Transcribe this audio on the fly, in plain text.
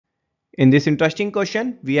In this interesting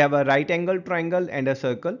question, we have a right angle triangle and a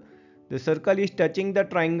circle. The circle is touching the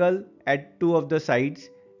triangle at two of the sides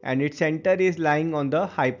and its center is lying on the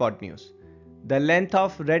hypotenuse. The length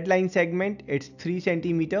of red line segment is 3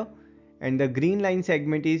 cm and the green line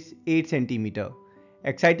segment is 8 cm.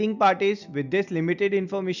 Exciting part is, with this limited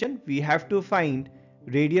information, we have to find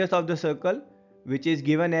radius of the circle, which is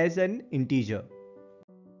given as an integer.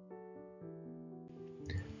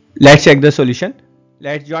 Let's check the solution.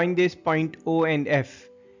 Let's join this point O and F.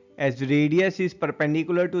 As radius is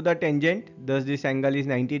perpendicular to the tangent, thus this angle is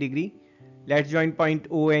 90 degree. Let's join point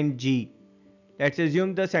O and G. Let's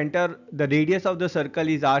assume the radius of the circle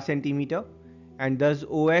is r centimeter, and thus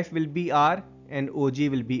OF will be r and OG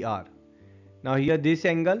will be r. Now here this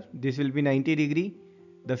angle, this will be 90 degree.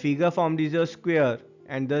 The figure formed is a square,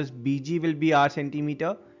 and thus BG will be r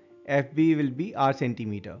centimeter, FB will be r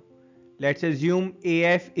centimeter. Let's assume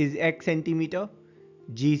AF is x centimeter,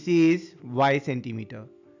 GC is y centimeter.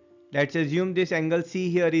 Let's assume this angle C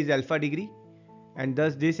here is alpha degree, and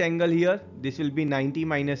thus this angle here, this will be 90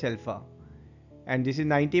 minus alpha. And this is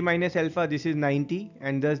 90 minus alpha, this is 90,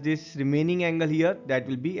 and thus this remaining angle here, that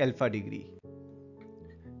will be alpha degree.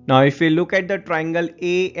 Now if we look at the triangle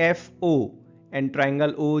AFO and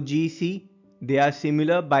triangle OGC, they are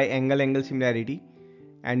similar by angle-angle similarity,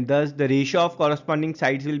 and thus the ratio of corresponding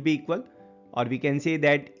sides will be equal, or we can say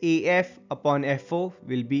that AF upon FO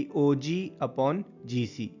will be OG upon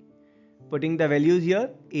GC. Putting the values here,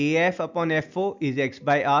 AF upon FO is x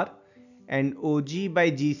by r and OG by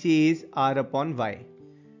GC is r upon y.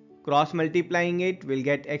 Cross multiplying it will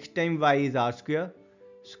get x times y is r square.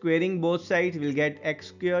 Squaring both sides will get x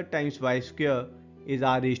square times y square is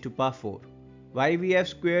r raised to power 4. Why we have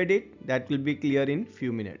squared it, that will be clear in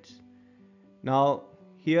few minutes. Now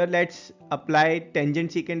here let's apply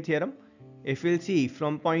tangent secant theorem. If we'll see,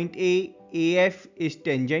 from point A, AF is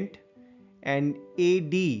tangent and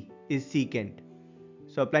AD is secant.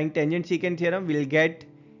 So applying tangent secant theorem, we'll get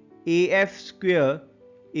AF square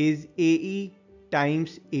is AE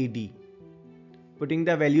times AD. Putting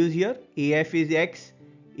the values here, AF is x,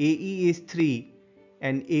 AE is 3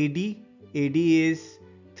 and AD is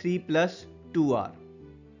 3 plus 2r.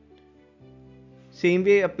 Same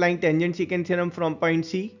way applying tangent secant theorem from point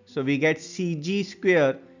C, so we get CG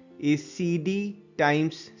square is CD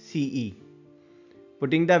times CE.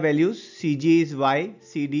 Putting the values, CG is y,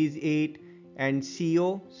 CD is 8 and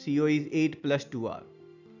CO is 8 plus 2r.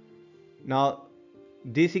 Now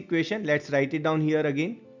this equation, let's write it down here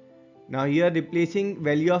again. Now here replacing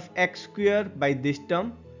value of x square by this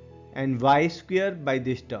term and y square by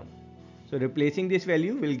this term. So replacing this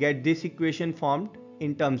value, we'll get this equation formed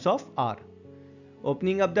in terms of r.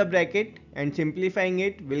 Opening up the bracket and simplifying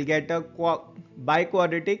it, we'll get a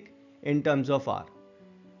biquadratic in terms of r.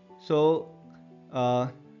 So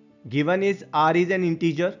given is r is an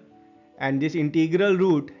integer and this integral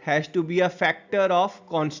root has to be a factor of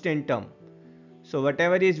constant term. So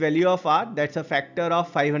whatever is value of r, that's a factor of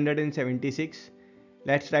 576.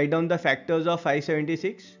 Let's write down the factors of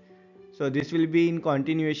 576. So this will be in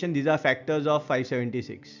continuation, these are factors of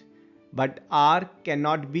 576. But r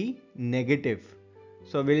cannot be negative.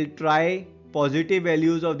 So we'll try positive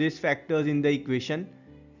values of these factors in the equation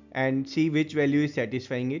and see which value is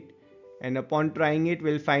satisfying it. And upon trying it,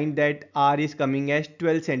 we'll find that r is coming as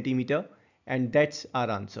 12 centimeter, and that's our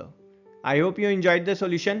answer. I hope you enjoyed the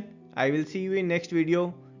solution. I will see you in next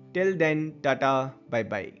video. Till then, tata, bye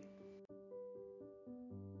bye.